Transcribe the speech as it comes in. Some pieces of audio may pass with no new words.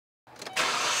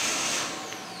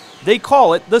They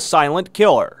call it the silent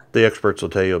killer. The experts will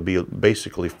tell you it'll be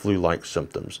basically flu-like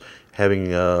symptoms.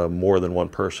 Having more than one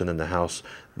person in the house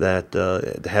that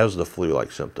has the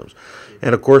flu-like symptoms.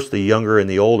 And of course the younger and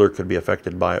the older could be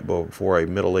affected by it before a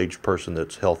middle-aged person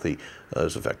that's healthy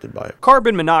is affected by it.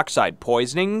 Carbon monoxide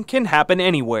poisoning can happen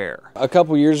anywhere. A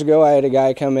couple years ago I had a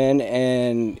guy come in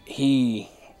and he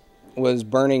was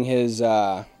burning his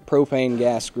propane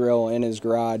gas grill in his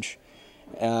garage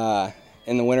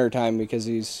in the wintertime because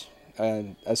he's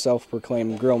a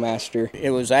self-proclaimed grill master.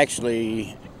 It was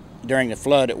actually during the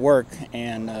flood at work,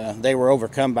 and they were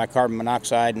overcome by carbon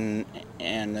monoxide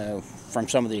and from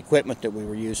some of the equipment that we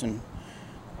were using,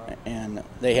 and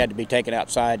they had to be taken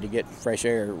outside to get fresh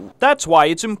air. That's why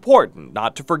it's important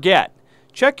not to forget.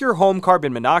 Check your home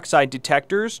carbon monoxide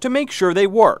detectors to make sure they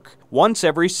work once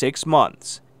every 6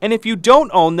 months. And if you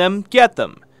don't own them, get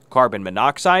them. Carbon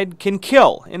monoxide can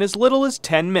kill in as little as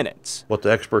 10 minutes. What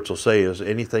the experts will say is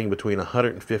anything between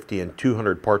 150 and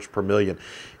 200 parts per million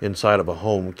inside of a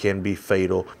home can be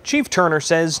fatal. Chief Turner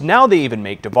says now they even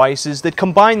make devices that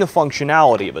combine the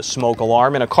functionality of a smoke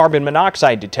alarm and a carbon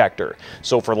monoxide detector.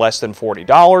 So for less than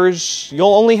 $40,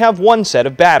 you'll only have one set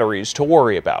of batteries to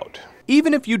worry about.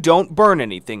 Even if you don't burn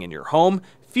anything in your home,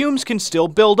 fumes can still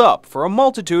build up for a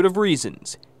multitude of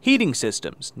reasons. Heating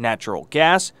systems, natural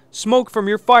gas, smoke from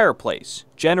your fireplace,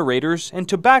 generators, and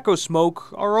tobacco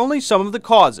smoke are only some of the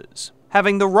causes.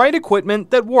 Having the right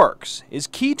equipment that works is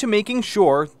key to making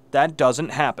sure that doesn't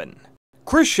happen.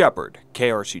 Chris Sheppard,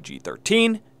 KRCG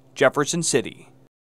 13, Jefferson City.